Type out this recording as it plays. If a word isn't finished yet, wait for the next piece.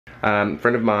A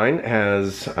friend of mine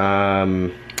has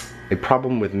a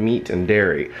problem with meat and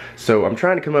dairy. So I'm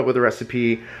trying to come up with a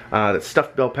recipe that's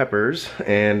stuffed bell peppers,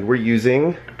 and we're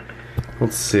using,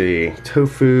 let's see,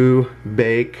 tofu,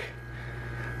 bake,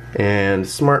 and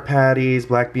smart patties,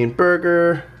 black bean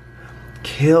burger,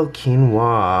 kale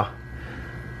quinoa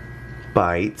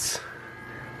bites,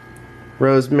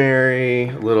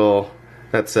 rosemary,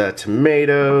 that's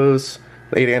tomatoes,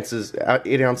 8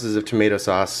 ounces of tomato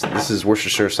sauce. This is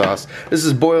Worcestershire sauce. This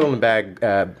is boil in a bag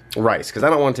rice, because I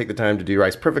don't want to take the time to do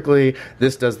rice perfectly.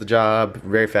 This does the job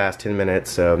very fast, 10 minutes,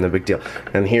 so no big deal.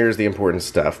 And here's the important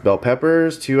stuff. Bell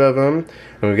peppers, 2 of them,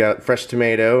 and we've got fresh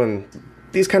tomato, and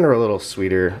these kind of are a little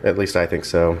sweeter, at least I think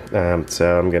so.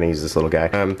 So I'm gonna use this little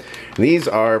guy. These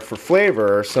are for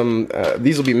flavor.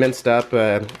 These will be minced up,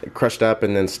 crushed up,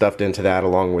 and then stuffed into that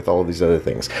along with all of these other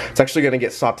things. It's actually gonna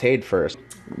get sauteed first.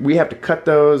 We have to cut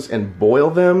those and boil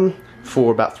them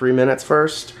for about 3 minutes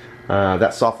first.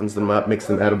 That softens them up, makes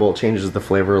them edible, changes the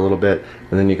flavor a little bit,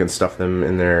 and then you can stuff them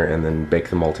in there and then bake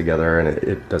them all together, and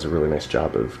it does a really nice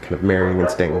job of kind of marrying and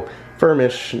staying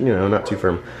firmish, you know, not too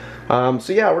firm.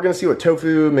 So yeah, we're gonna see what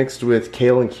tofu mixed with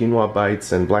kale and quinoa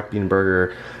bites and black bean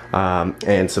burger,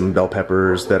 and some bell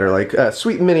peppers that are like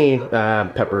sweet mini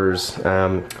peppers.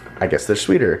 I guess they're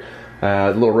sweeter.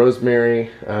 A little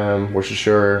rosemary,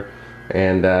 Worcestershire,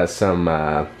 and some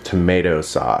tomato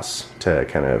sauce to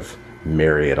kind of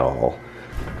marry it all.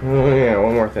 Oh yeah,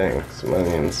 one more thing, some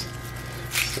onions.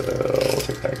 So we'll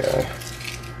take that guy.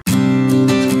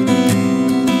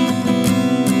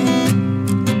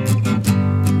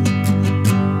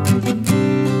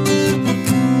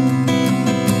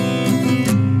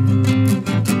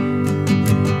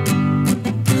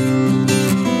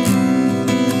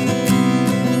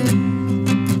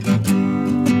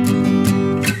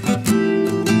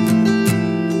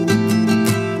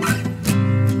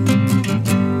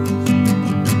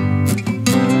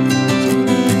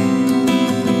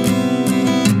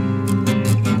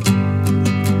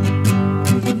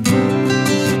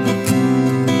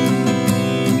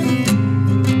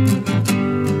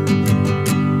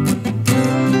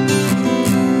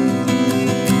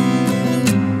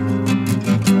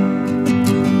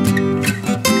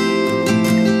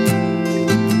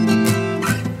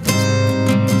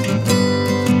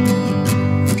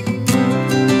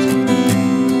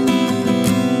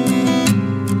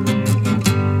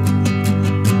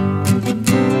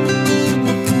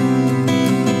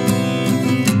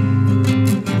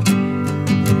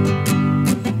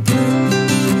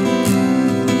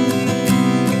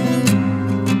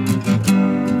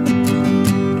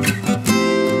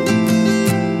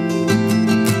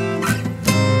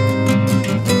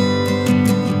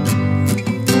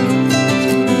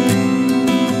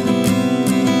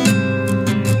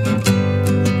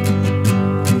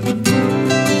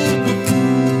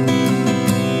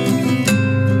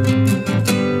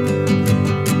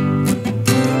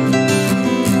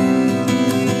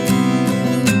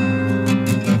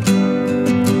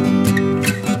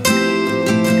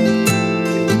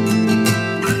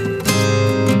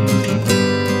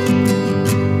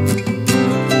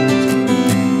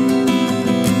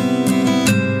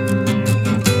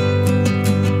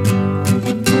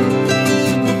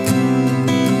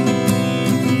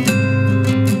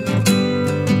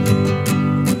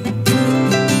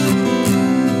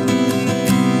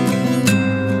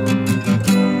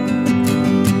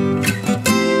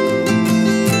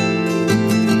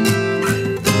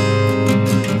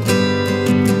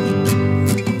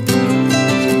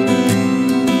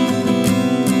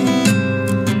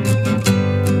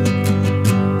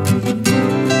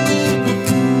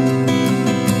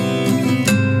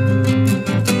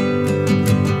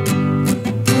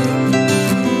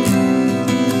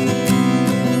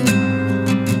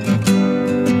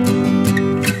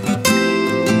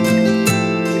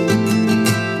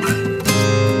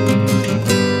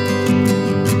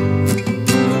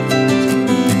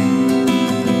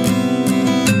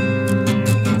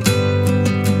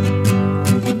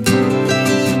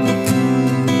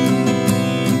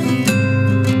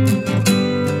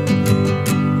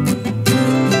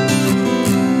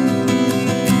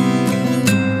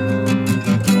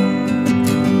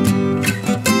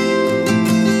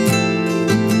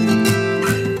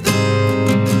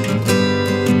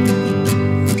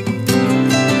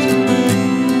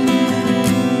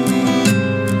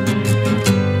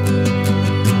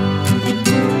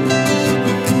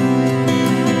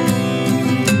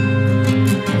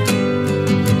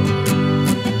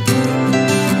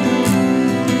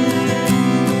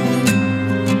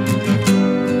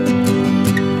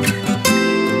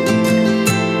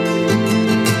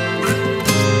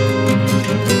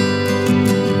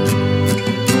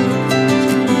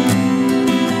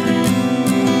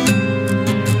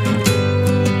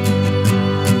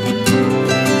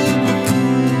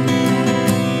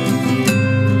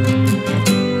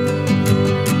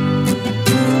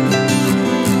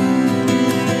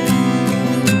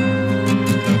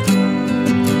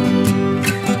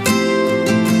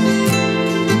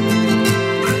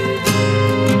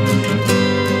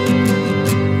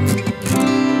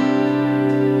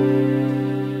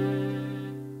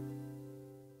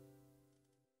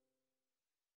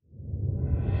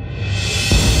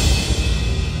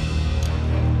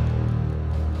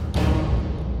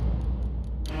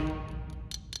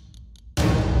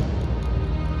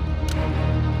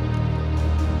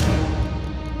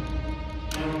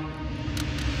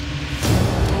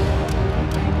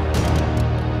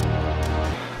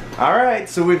 All right,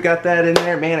 so we've got that in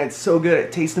there. Man, it's so good.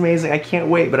 It tastes amazing. I can't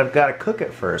wait, but I've got to cook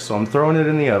it first. So I'm throwing it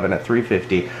in the oven at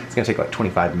 350. It's gonna take like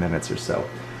 25 minutes or so.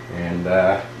 And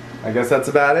I guess that's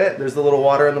about it. There's a little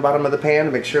water in the bottom of the pan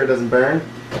to make sure it doesn't burn.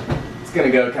 It's gonna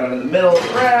go kind of in the middle of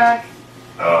the rack.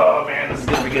 Oh man, this is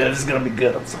gonna be good. This is gonna be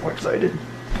good. I'm so excited.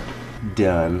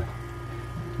 Done.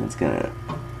 It's gonna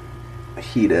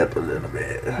heat up a little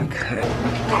bit. Okay.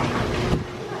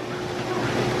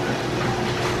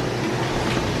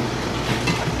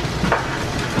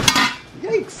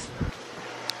 Yikes.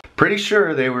 Pretty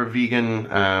sure they were vegan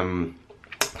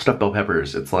stuffed bell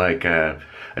peppers. It's like a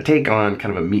take on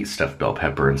kind of a meat stuffed bell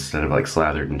pepper instead of like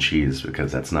slathered in cheese,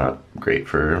 because that's not great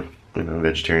for, you know,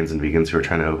 vegetarians and vegans who are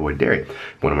trying to avoid dairy.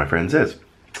 One of my friends is.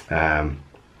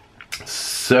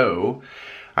 So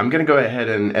I'm gonna go ahead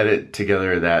and edit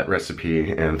together that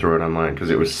recipe and throw it online because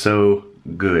it was so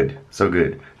good, so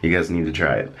good. You guys need to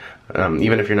try it.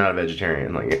 Even if you're not a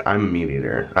vegetarian, like I'm a meat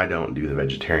eater, I don't do the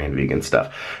vegetarian vegan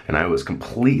stuff, and I was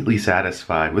completely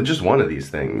satisfied with just one of these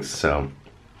things. So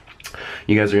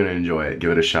you guys are gonna enjoy it.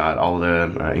 Give it a shot. All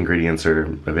the ingredients are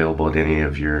available at any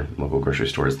of your local grocery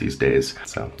stores these days.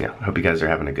 So yeah, I hope you guys are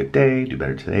having a good day. Do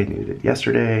better today than you did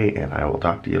yesterday, and I will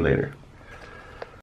talk to you later.